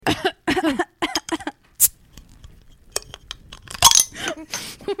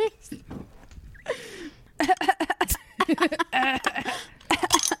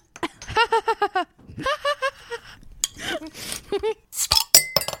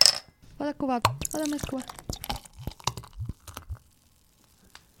Ota kuvaa. Ota myös kuva.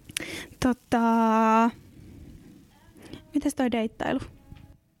 Mitäs toi deittailu?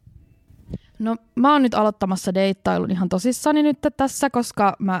 No mä oon nyt aloittamassa deittailun ihan tosissani nyt tässä,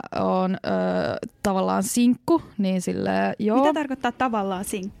 koska mä oon tavallaan sinkku, niin silleen joo. Mitä tarkoittaa tavallaan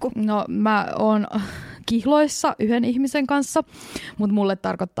sinkku? No mä oon kihloissa yhden ihmisen kanssa, mutta mulle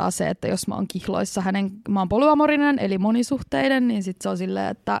tarkoittaa se, että jos mä oon kihloissa mä oon polyamorinen eli monisuhteinen, niin sit se on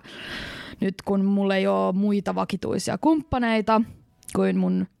silleen, että nyt kun mulla ei ole muita vakituisia kumppaneita kuin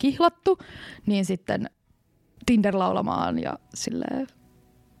mun kihlattu, niin sitten Tinder laulamaan ja silleen.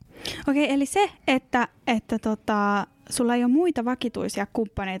 Okei, eli se, että sulla ei ole muita vakituisia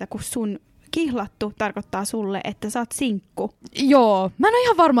kumppaneita kuin sun kihlattu, tarkoittaa sulle, että sä oot sinkku. Joo, mä en ole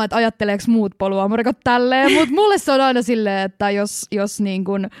ihan varma, että ajatteleeko muut polyamorikot tälleen, mutta mulle se on aina silleen, että jos niin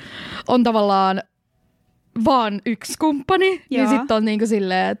kun on tavallaan vaan yksi kumppani, niin sitten on niin kuin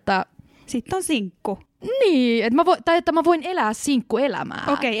silleen, että sitten on sinkku. Niin, että mä voin elää sinkkuelämää.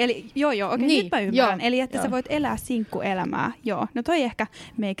 Okei, eli okei, niin, nyt mä ymmärrän. Joo, eli että sä voit elää sinkkuelämää. Joo, no toi ehkä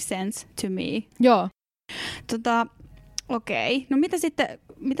makes sense to me. Joo. Okei, no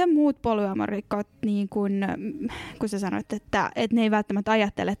mitä muut polyamorikot, niin kun sä sanoit, että ne ei välttämättä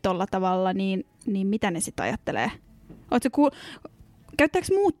ajattele tolla tavalla, niin mitä ne sitten ajattelee? Käyttääkö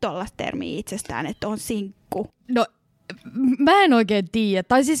muut tollaista termiä itsestään, että on sinkku? No, mä en oikein tiedä.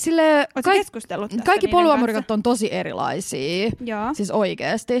 Tai siis silleen, kaikki polyamorikot on tosi erilaisia. Joo. Siis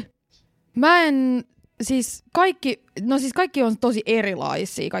oikeesti. Kaikki on tosi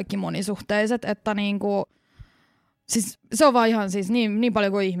erilaisia, kaikki monisuhteiset, että niinku, siis se on vaan ihan siis niin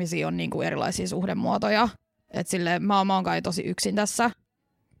paljon kuin ihmisiä on niinku erilaisia suhdemuotoja. Että silleen, mä oon kai tosi yksin tässä.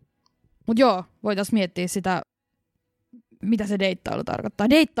 Mut joo, voitais miettiä sitä, mitä se deittailu tarkoittaa.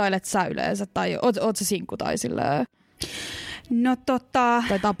 Deittailet sä yleensä, tai oot sä sinkku tai silleen? No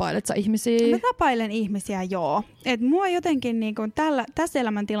Tai tapailet sä ihmisiä? Mä tapailen ihmisiä, joo. Et mua jotenkin niinku tässä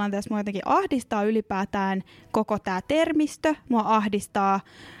elämäntilanteessa mua jotenkin ahdistaa ylipäätään koko tää termistö. Mua ahdistaa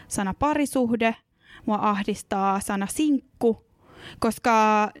sana parisuhde. Mua ahdistaa sana sinkku.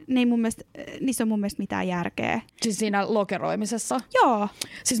 Koska niissä on mun mielestä mitään järkeä. Siis siinä lokeroimisessa? Joo.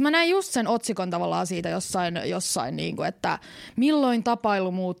 Siis mä näin just sen otsikon tavallaan siitä jossain niinku, että milloin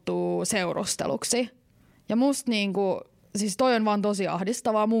tapailu muuttuu seurusteluksi. Ja musta niinku, siis toi on vaan tosi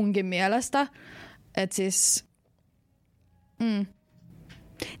ahdistavaa munkin mielestä. Et siis...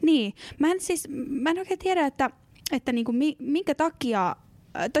 Niin. Mä en oikein tiedä, että niinku minkä takia...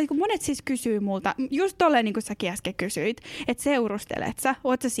 Tai kun monet siis kysyy multa, just tolleen niin kuin säkin äsken kysyit, että seurustelet sä,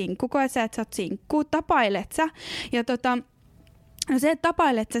 oot sä sinkku, koet sä, että sä oot sinkku, tapailet sä. Ja no se, että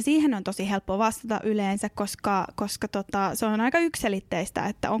tapailet sä, siihen on tosi helppo vastata yleensä, koska se on aika yksiselitteistä,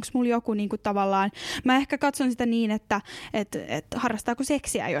 että onko mulla joku niinku tavallaan, mä ehkä katson sitä niin, että harrastaako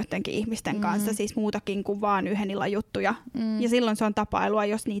seksiä joidenkin ihmisten kanssa, siis muutakin kuin vaan yhden illan juttuja. Ja silloin se on tapailua,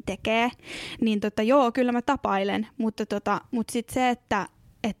 jos niin tekee. Niin joo, kyllä mä tapailen, mutta sitten se,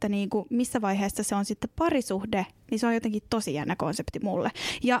 että niinku, missä vaiheessa se on sitten parisuhde, niin se on jotenkin tosi jännä konsepti mulle.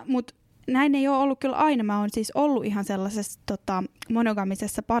 Mutta näin ei ole ollut kyllä aina. Mä oon siis ollut ihan sellaisessa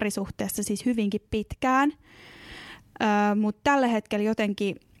monogamisessa parisuhteessa siis hyvinkin pitkään. Mutta tällä hetkellä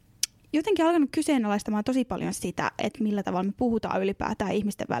jotenkin alkanut kyseenalaistamaan tosi paljon sitä, että millä tavalla me puhutaan ylipäätään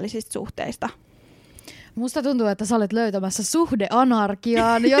ihmisten välisistä suhteista. Musta tuntuu, että sä olet löytämässä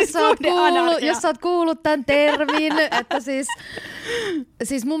suhdeanarkiaan, jos sä oot kuullut tämän termin. Että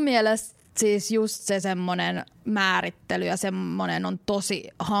siis mun mielestä siis just se semmonen määrittely ja semmonen on tosi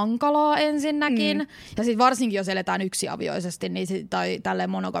hankalaa ensinnäkin. Ja sit varsinkin, jos eletään yksiavioisesti tai tälleen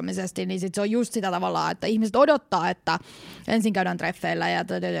monogamisesti, niin sit se on just sitä tavallaan, että ihmiset odottaa, että ensin käydään treffeillä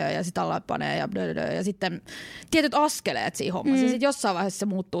ja sitten panee ja sitten tietyt askeleet siinä hommassa. Ja sit jossain vaiheessa se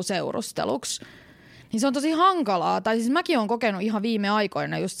muuttuu seurusteluksi. Niin se on tosi hankalaa. Tai siis mäkin olen kokenut ihan viime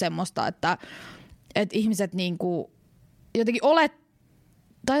aikoina just semmoista, että ihmiset niinku jotenkin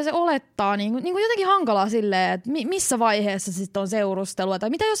olettaa niinku jotenkin hankalaa silleen, että missä vaiheessa sitten on seurustelua. Tai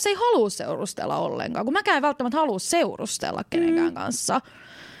mitä jos ei halua seurustella ollenkaan. Kun mäkään en välttämättä halua seurustella kenenkään kanssa.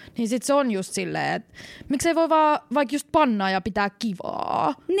 Niin sit se on just silleen, että miksei voi vaan vaikka just pannaa ja pitää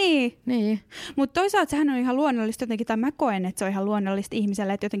kivaa. Niin. Mutta toisaalta sehän on ihan luonnollista jotenkin, tai mä koen, että se on ihan luonnollista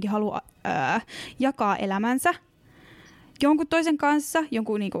ihmiselle, että jotenkin haluaa jakaa elämänsä jonkun toisen kanssa,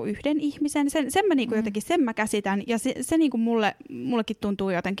 jonkun niinku yhden ihmisen. Sen mä niinku jotenkin sen mä käsitän. Ja se niinku mullekin tuntuu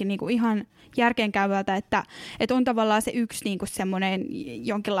jotenkin niinku ihan järkeenkäyvältä, että on tavallaan se yksi niinku semmoinen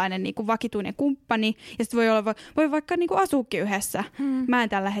jonkinlainen niinku vakituinen kumppani. Ja sitten voi vaikka niinku asuukin yhdessä. Mä en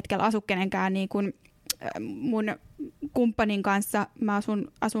tällä hetkellä asu kenenkään niinku mun kumppanin kanssa. Mä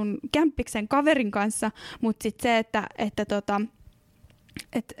asun kämppiksen kaverin kanssa. Mutta sitten se, että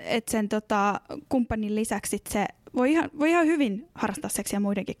et sen kumppanin lisäksi se voi ihan hyvin harrastaa seksiä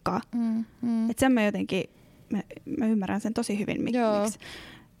muidenkin kanssa. Että sen mä jotenkin, mä ymmärrän sen tosi hyvin, miksi.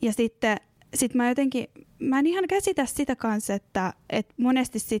 Ja sitten mä en ihan käsitä sitä kanssa, että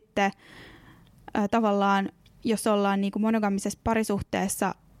monesti sitten tavallaan, jos ollaan niin kuin monogamisessa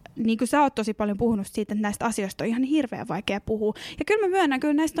parisuhteessa, niin kuin sä oot tosi paljon puhunut siitä, että näistä asioista on ihan hirveän vaikea puhua. Ja kyllä mä myönnän,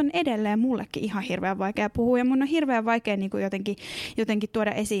 kyllä näistä on edelleen mullekin ihan hirveän vaikea puhua. Ja mun on hirveän vaikea niin kuin jotenkin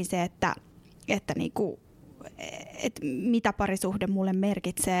tuoda esiin se, että niin kuin, että mitä parisuhde mulle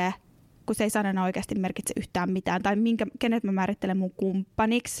merkitsee, kun se ei sanana oikeasti merkitse yhtään mitään. Tai kenet mä määrittelen mun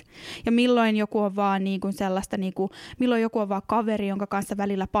kumppaniksi. Ja milloin joku on vaan niin kuin sellaista, niin kuin, milloin joku on vaan kaveri, jonka kanssa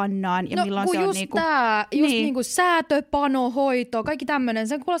välillä pannaan. Ja milloin se on niinku niinku säätö, pano, hoito, kaikki tämmöinen.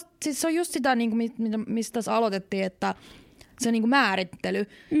 Se on just sitä, niinku, mistä tässä aloitettiin, että se niinku määrittely.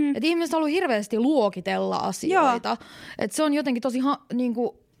 Että ihmiset haluaa hirveästi luokitella asioita. Että se on jotenkin tosi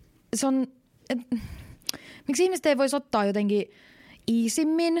niinku, se on, miksi ihmiset ei voisi ottaa jotenkin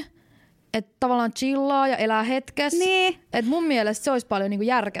iisimmin, että tavallaan chillaa ja elää hetkessä. Niin. Että mun mielestä se olisi paljon niinku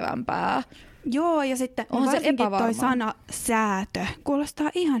järkevämpää. Joo, ja sitten varsinkin toi sana säätö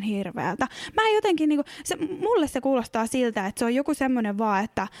kuulostaa ihan hirveältä. Mä jotenkin, mulle se kuulostaa siltä, että se on joku semmoinen vaan,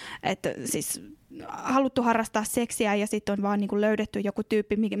 että siis haluttu harrastaa seksiä ja sitten on vaan niinku löydetty joku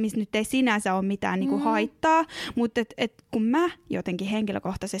tyyppi, missä nyt ei sinänsä ole mitään niinku haittaa. Mutta kun mä jotenkin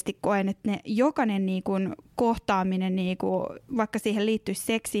henkilökohtaisesti koen, että jokainen niinku kohtaaminen, niinku, vaikka siihen liittyisi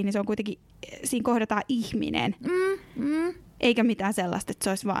seksiin, niin se on kuitenkin, siinä kohdataan ihminen. Eikä mitään sellaista,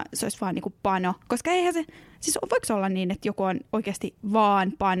 että se olisi vaan niinku pano. Koska eihän se, siis voiko olla niin, että joku on oikeasti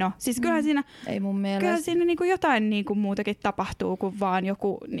vaan pano? Siis kyllähän siinä, ei mun mielestä. Kyllähän siinä niinku jotain niinku muutakin tapahtuu kuin vaan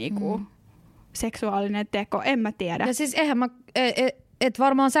joku niinku seksuaalinen teko. En mä tiedä. Ja siis eihän mä, et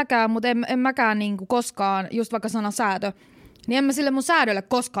varmaan säkään, mutta en mäkään niinku koskaan, just vaikka sana säätö, niin en mä sille mun säädölle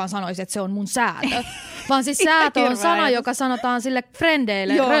koskaan sanoisi, että se on mun säätö. Vaan siis säätö on sana, joka sanotaan sille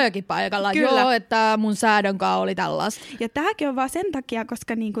frendeille röökipaikalla. Joo, että mun säädönkaan oli tällaista. Ja tämäkin on vaan sen takia,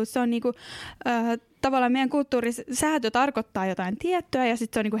 koska niinku, se on niinku, tavallaan meidän kulttuurissa säätö tarkoittaa jotain tiettyä ja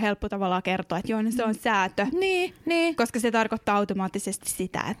sitten se on niinku helppo tavallaan kertoa, että joo, niin se on säätö. Niin. Koska se tarkoittaa automaattisesti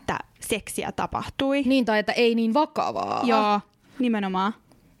sitä, että seksiä tapahtui. Niin, tai että ei niin vakavaa. Joo, nimenomaan.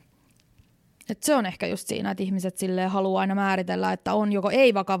 Et se on ehkä just siinä, että ihmiset silleen haluaa aina määritellä, että on joko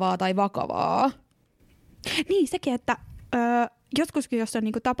ei vakavaa tai vakavaa. Niin, sekin, että joskuskin, jos on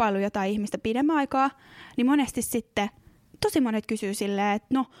niinku tapailu jotain ihmistä pidemmän aikaa, niin monesti sitten tosi monet kysyy silleen, että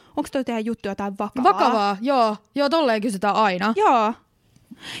no, onko toi teidän juttu jotain vakavaa? Vakavaa, joo, tolleen kysytään aina. Joo.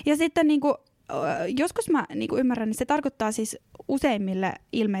 Ja sitten niinku, joskus mä niinku ymmärrän, että se tarkoittaa siis useimmille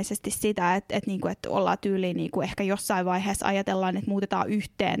ilmeisesti sitä, että ollaan tyyliin niinku ehkä jossain vaiheessa ajatellaan, että muutetaan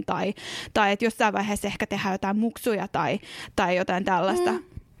yhteen tai että jossain vaiheessa ehkä tehdään jotain muksuja tai jotain tällaista.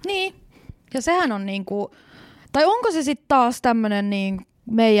 Niin. Ja sehän on niinku, tai onko se sitten taas tämmönen niin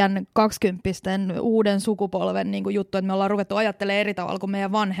meidän 20-vuotiaiden uuden sukupolven niinku juttu, että me ollaan ruvettu ajattelemaan eri tavalla kuin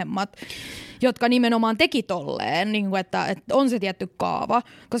meidän vanhemmat, jotka nimenomaan teki tolleen, niinku, että on se tietty kaava.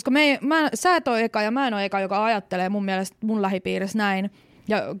 Koska sä et ole eka ja mä en ole eka, joka ajattelee mun mielestä mun lähipiirissä näin,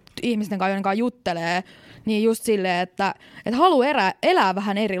 ja ihmisten kanssa, joiden kanssa juttelee, niin just silleen, että haluaa elää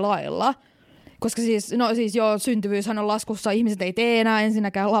vähän eri lailla. Koska siis syntyvyyshän on laskussa, ihmiset ei tee enää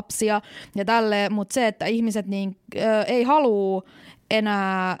ensinnäkään lapsia ja tälleen, mutta se, että ihmiset ei halua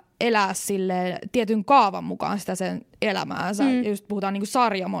enää elää silleen tietyn kaavan mukaan sitä sen elämäänsä. Just puhutaan niinku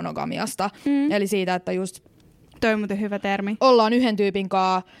sarjamonogamiasta, eli siitä, että just toi on muuten hyvä termi. Ollaan yhden tyypin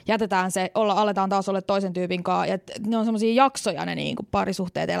kanssa, jätetään se, aletaan taas olla toisen tyypin kanssa, ja ne on semmosia jaksoja ne niinku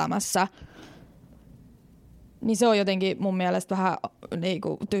parisuhteet elämässä. Niin se on jotenkin mun mielestä vähän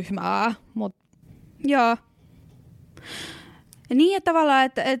niinku tyhmää, mutta joo. Niin, että tavallaan,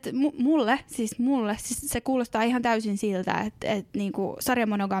 että mulle se kuulostaa ihan täysin siltä, että niinku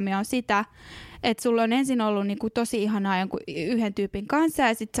sarjamonogamia on sitä, että sulla on ensin ollut niinku tosi ihanaa jonkun yhden tyypin kanssa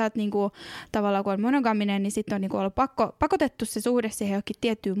ja sit sä oot niinku, tavallaan kun on monogaminen, niin sit on niinku ollut pakotettu se suhde siihen johonkin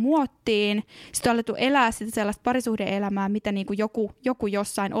tiettyyn muottiin. Sitten on alettu elää sitä sellaista parisuhde-elämää, mitä niinku joku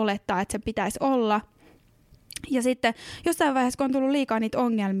jossain olettaa, että se pitäisi olla. Ja sitten jossain vaiheessa, kun on tullut liikaa niitä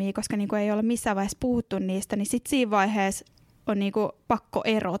ongelmia, koska niinku ei ole missään vaiheessa puhuttu niistä, niin sitten siinä vaiheessa on niinku pakko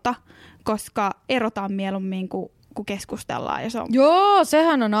erota, koska erotaan mieluummin kuin keskustellaan. Ja se on... Joo,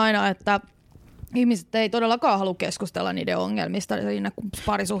 sehän on aina, että ihmiset ei todellakaan halua keskustella niiden ongelmista siinä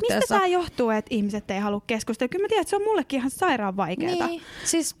parisuhteessa. Mistä tämä johtuu, että ihmiset ei halua keskustella? Kyllä mä tiedän, että se on mullekin ihan sairaan vaikeaa. Niin,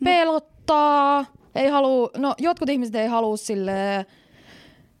 siis pelottaa, ei halua, no jotkut ihmiset ei halua silleen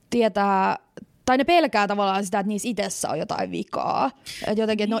tietää, tai ne pelkää tavallaan sitä, että niissä itsessä on jotain vikaa. Että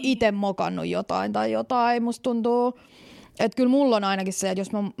jotenkin, että ne on itse mokannut jotain tai jotain, musta tuntuu. Että kyllä mulla on ainakin se, että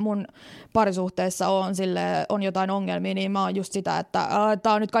jos mä mun parisuhteessa on jotain ongelmia, niin mä oon just sitä, että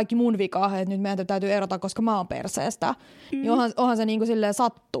tää on nyt kaikki mun vika, että nyt meidän täytyy erota, koska mä oon perseestä. Niin onhan se niinku silleen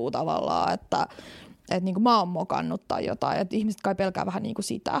sattuu tavallaan, että niinku mä oon mokannut tai jotain. Että ihmiset kai pelkää vähän niinku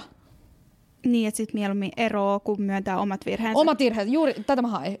sitä. Niin, että sitten mieluummin eroo, kun myöntää omat virheensä. Omat virheet, juuri tätä mä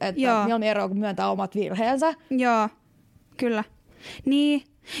hain, että mieluummin eroo, kun myöntää omat virheensä. Joo, kyllä. Niin,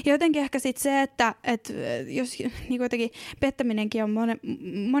 ja jotenkin ehkä sitten se, että jos niin jotenkin pettäminenkin on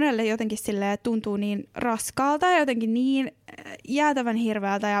monelle jotenkin silleen, tuntuu niin raskaalta ja jotenkin niin jäätävän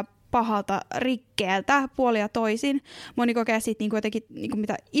hirveältä ja pahalta rikkeeltä puoli ja toisin. Moni kokee siitä niin jotenkin, niin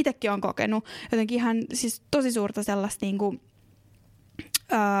mitä itsekin on kokenut, jotenkin ihan siis tosi suurta sellaista niin kuin,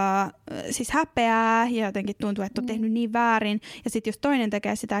 siis häpeää ja jotenkin tuntuu, että on tehnyt niin väärin. Ja sitten jos toinen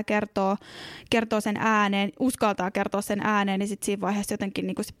tekee sitä ja kertoo sen ääneen, uskaltaa kertoa sen ääneen, niin sitten siinä vaiheessa jotenkin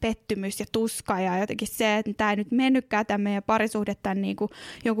niinku se pettymys ja tuska ja jotenkin se, että tämä ei nyt mennytkään tämä meidän parisuhde tämän niinku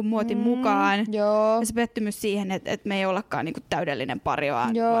jonkun muotin mukaan. Joo. Ja se pettymys siihen, että me ei ollakaan niinku täydellinen pari,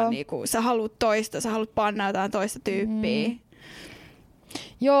 vaan niinku, sä haluat toista, sä haluat panna jotain toista tyyppiä.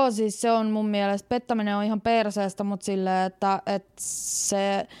 Joo, siis se on mun mielestä, pettäminen on ihan perseestä, mutta silleen, että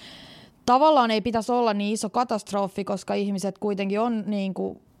se tavallaan ei pitäisi olla niin iso katastrofi, koska ihmiset kuitenkin on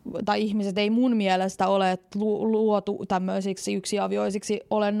niinku, tai ihmiset ei mun mielestä ole luotu tämmöisiksi yksiavioisiksi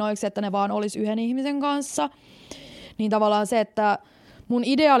olennoiksi, että ne vaan olisi yhden ihmisen kanssa. Niin tavallaan se, että mun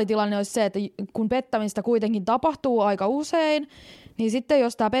ideaalitilanne olisi se, että kun pettämistä kuitenkin tapahtuu aika usein, niin sitten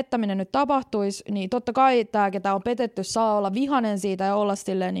jos tämä pettäminen nyt tapahtuisi, niin totta kai tämä, ketä on petetty, saa olla vihainen siitä ja olla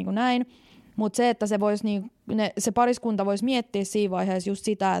silleen niin kuin näin. Mutta se, että se pariskunta voisi miettiä siinä vaiheessa just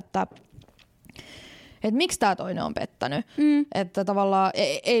sitä, että miksi tämä toinen on pettänyt. Että tavallaan,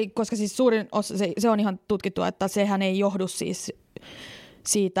 ei, koska siis suurin osa, se on ihan tutkittu, että sehän ei johdu siis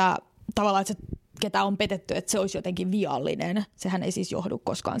siitä tavallaan, että se ketä on petetty, että se olisi jotenkin viallinen. Sehän ei siis johdu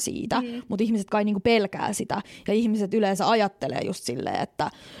koskaan siitä, mutta ihmiset kai niinku pelkää sitä ja ihmiset yleensä ajattelee just silleen,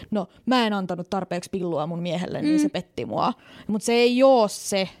 että no mä en antanut tarpeeksi pillua mun miehelle, niin se petti mua. Mutta se ei ole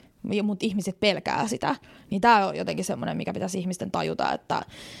se, mutta ihmiset pelkää sitä. Niin tää on jotenkin semmoinen, mikä pitäisi ihmisten tajuta, että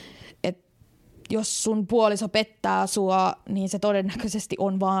jos sun puoliso pettää sua, niin se todennäköisesti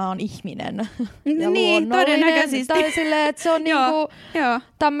on vaan ihminen. Ja niin, todennäköisesti. Tai silleen, että se on niinku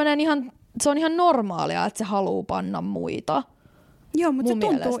tämmönen ihan, se on ihan normaalia, että se haluaa panna muita. Joo, mutta se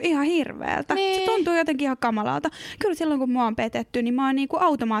tuntuu ihan hirveältä. Niin. Se tuntuu jotenkin ihan kamalalta. Kyllä silloin, kun mua on petetty, niin mä oon niinku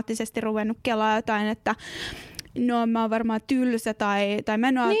automaattisesti ruvennut kelaa jotain, että no mä oon varmaan tylsä tai mä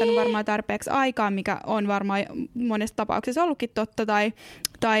en ole antanut varmaan tarpeeksi aikaa, mikä on varmaan monessa tapauksessa ollutkin totta,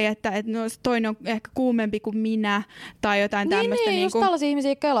 tai että no, toinen on ehkä kuumempi kuin minä, tai jotain tämmöistä. Niin, just tällaisia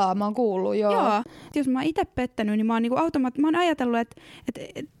ihmisiä kelaa, mä oon kuullut, joo. Jos mä oon itse pettänyt, niin mä oon, mä oon ajatellut, että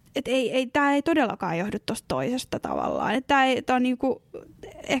tämä ei todellakaan johdu tuosta toisesta tavallaan. Tämä on niinku,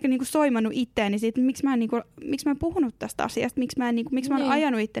 ehkä niinku soimannut itteeni siitä, että miksi mä en puhunut tästä asiasta, miksi mä oon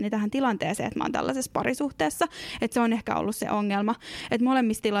ajanut itteni tähän tilanteeseen, että mä oon tällaisessa parisuhteessa. Että se on ehkä ollut se ongelma. Että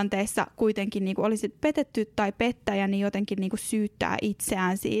molemmissa tilanteissa kuitenkin niinku olisi petetty tai pettäjä, niin jotenkin niinku syyttää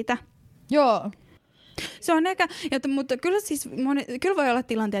itseään siitä. Joo. Se on ehkä, mutta kyllä, siis kyllä voi olla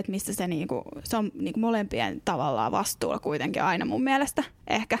tilanteet, missä se on molempien tavallaan vastuulla kuitenkin aina mun mielestä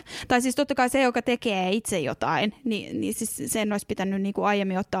ehkä. Tai siis totta kai se, joka tekee itse jotain, niin siis sen olisi pitänyt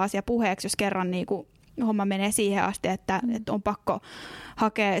aiemmin ottaa asia puheeksi, jos kerran homma menee siihen asti, että on pakko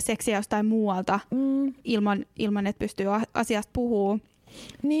hakea seksiä jostain muualta ilman, että pystyy asiasta puhumaan.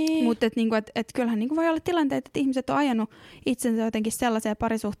 Niin. Mutta et kyllähän voi olla tilanteita, että ihmiset on ajanut itsensä jotenkin sellaiseen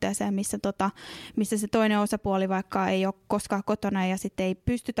parisuhteeseen, missä se toinen osapuoli vaikka ei ole koskaan kotona ja sitten ei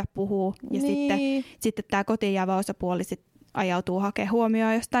pystytä puhumaan. Ja sitten tämä kotiin jäävä osapuoli sit ajautuu hakemaan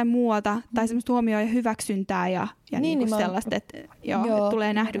huomioon jostain muualta tai semmoista huomioon ja hyväksyntää ja sellaista, että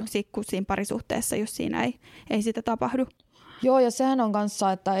tulee nähdyksi kuin siinä parisuhteessa, jos siinä ei sitä tapahdu. Joo, ja sehän on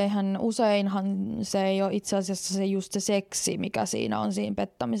kanssa, että useinhan se ei ole itse asiassa se just se seksi, mikä siinä on siinä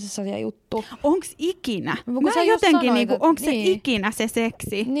pettämisessä se juttu. Onks ikinä? Mä jotenkin, onko se ikinä se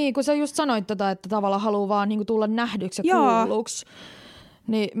seksi? Niin, kun sä just sanoit että tavallaan haluaa vaan tulla nähdyksi ja kuulluksi.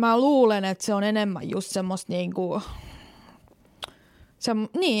 Niin mä luulen, että se on enemmän just semmoista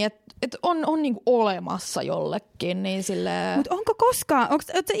että on olemassa jollekin. Niin silleen... Mutta onko koskaan,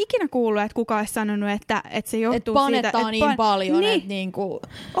 ootko ikinä kuullut, että kukaan olisi sanonut, että se johtuu siitä, että panettaa niin paljon. Niin.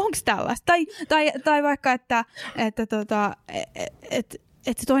 Onko tällaista? Tai vaikka, että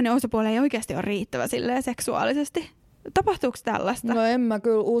se toinen osapuoli ei oikeasti ole riittävä silleen seksuaalisesti. Tapahtuuko tällaista? No en mä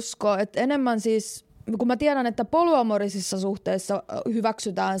kyllä usko. Että enemmän siis, kun mä tiedän, että polyamorisissa suhteissa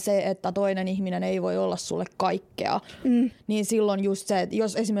hyväksytään se, että toinen ihminen ei voi olla sulle kaikkea, niin silloin just se, että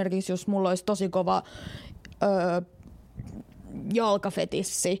jos esimerkiksi jos mulla olisi tosi kova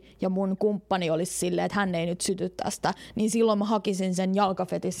jalkafetissi ja mun kumppani olisi silleen, että hän ei nyt syty tästä, niin silloin mä hakisin sen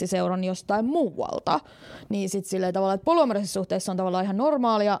jalkafetissiseuran jostain muualta. Niin sit silleen tavallaan, että polyamorisissa suhteissa on tavallaan ihan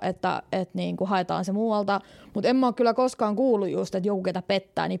normaalia, että niin kuin haetaan se muualta, mutta en mä ole kyllä koskaan kuullut just, että joku ketä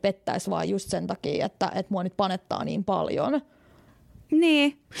pettää, niin pettäisi vaan just sen takia, että mua nyt panettaa niin paljon.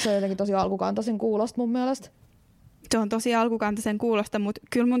 Niin. Se on jotenkin tosi alkukantaisen kuulosta mun mielestä. Se on tosi alkukantaisen kuulosta, mutta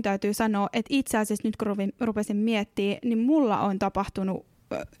kyllä mun täytyy sanoa, että itse asiassa nyt kun rupesin miettimään, niin mulla on tapahtunut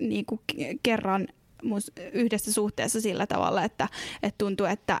niin kuin kerran mun yhdessä suhteessa sillä tavalla, että tuntuu,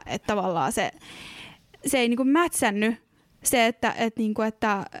 että tavallaan se ei niin kuin mätsännyt se, että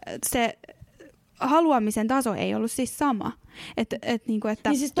se haluamisen taso ei ollut siis sama. Että niin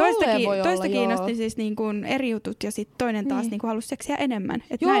siis toista kiinnosti siis niin kuin eri jutut ja sitten toinen taas niin kuin halusi seksiä enemmän.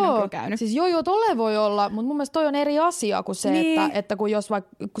 Että näin on kyllä käynyt. Siis joo, tolle voi olla, mutta mun mielestä toi on eri asia kuin se, niin. että kun jos vaikka,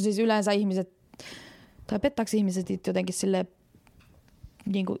 kun siis yleensä ihmiset, tai pettääkö ihmiset jotenkin silleen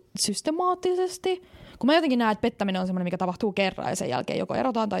niin kuin systemaattisesti? Kun mä jotenkin näen, että pettäminen on semmoinen, mikä tapahtuu kerran ja sen jälkeen joko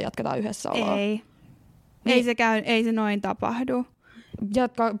erotaan tai jatketaan yhdessä oloa. Ei. Niin. Ei se noin tapahdu.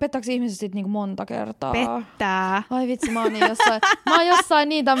 Pettääkö ihmiset sit niinku monta kertaa? Pettää. Ai vitsi, mä oon jossain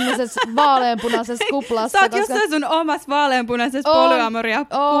niin tämmöisessä vaaleanpunaisessa kuplassa. Sä oot jossain sun omassa vaaleanpunaisessa polyamoria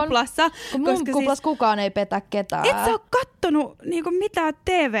kuplassa. Kun mun kuplassa kukaan ei petä ketään. Et sä oo kattonut niinku mitään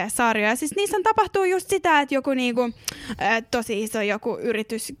TV-sarjoja. Siis niissä tapahtuu just sitä, että joku niinku, tosi iso joku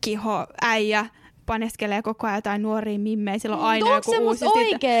yrityskiho äijä paneskelee koko ajan jotain nuoria mimmejä, sillä on aina joku uusi. Onko se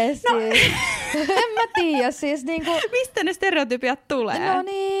oikeesti? No. En mä tiedä siis niinku. Mistä ne stereotypiat tulee? No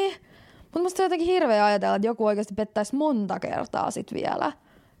niin. Mutta musta on jotenkin hirveä ajatella, että joku oikeasti pettäisi monta kertaa sit vielä.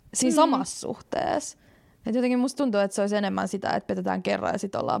 Siinä samassa suhteessa. Et jotenkin musta tuntuu, että se olisi enemmän sitä, että petetään kerran ja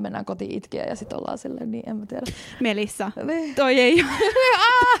sit mennään kotiin itkeä ja sit ollaan silleen, niin en mä tiedä. Melissa, toi ei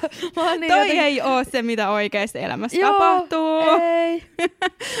ei ole se, mitä oikeasti elämässä tapahtuu. Ei.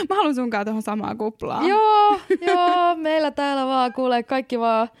 Mä haluan sunkaan tuohon samaan kuplaan. Joo, meillä täällä vaan kuulee, kaikki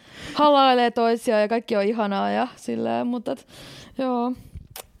vaan halailee toisiaan ja kaikki on ihanaa ja silleen, mutta joo,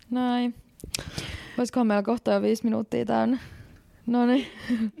 näin. Olisikohan meillä kohta jo 5 minuuttia täynnä? Noniin.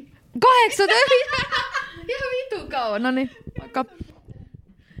 8! Ihan vitun kauan. Noniin, moikka.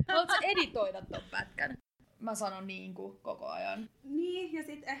 Haluatko editoida ton pätkän? Mä sanon niinku koko ajan. Niin, ja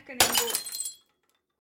sit ehkä niinku